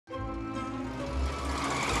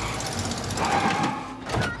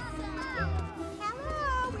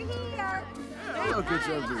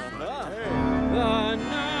shall do. The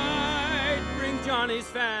night brings Johnny's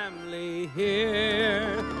family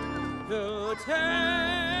here to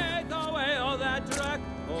take away all that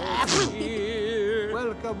Dracula fear.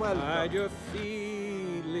 Welcome, welcome. Hide your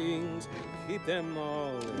feelings, keep them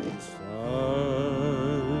all inside.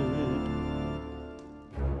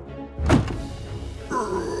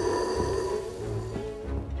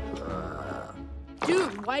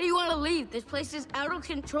 Dude, why do you want to leave? This place is out of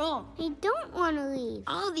control. I don't want to leave.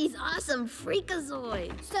 All these awesome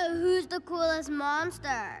freakazoids. So who's the coolest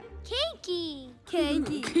monster? Cakey.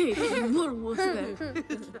 Cakey.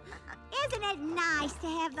 Isn't it nice to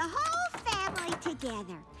have the whole family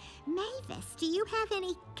together? Mavis, do you have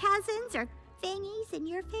any cousins or thingies in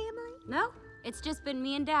your family? No, it's just been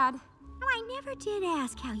me and Dad. No, I never did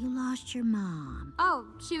ask how you lost your mom. Oh,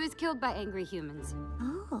 she was killed by angry humans.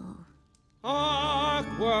 Oh.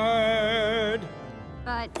 Awkward.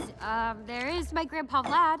 But, there is my Grandpa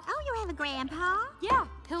Vlad. Oh, you have a grandpa? Yeah,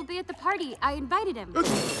 he'll be at the party. I invited him.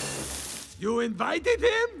 You invited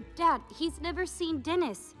him? Dad, he's never seen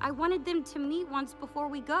Dennis. I wanted them to meet once before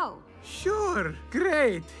we go. Sure,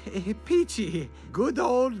 great. Peachy, good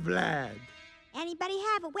old Vlad. Anybody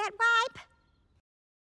have a wet wipe?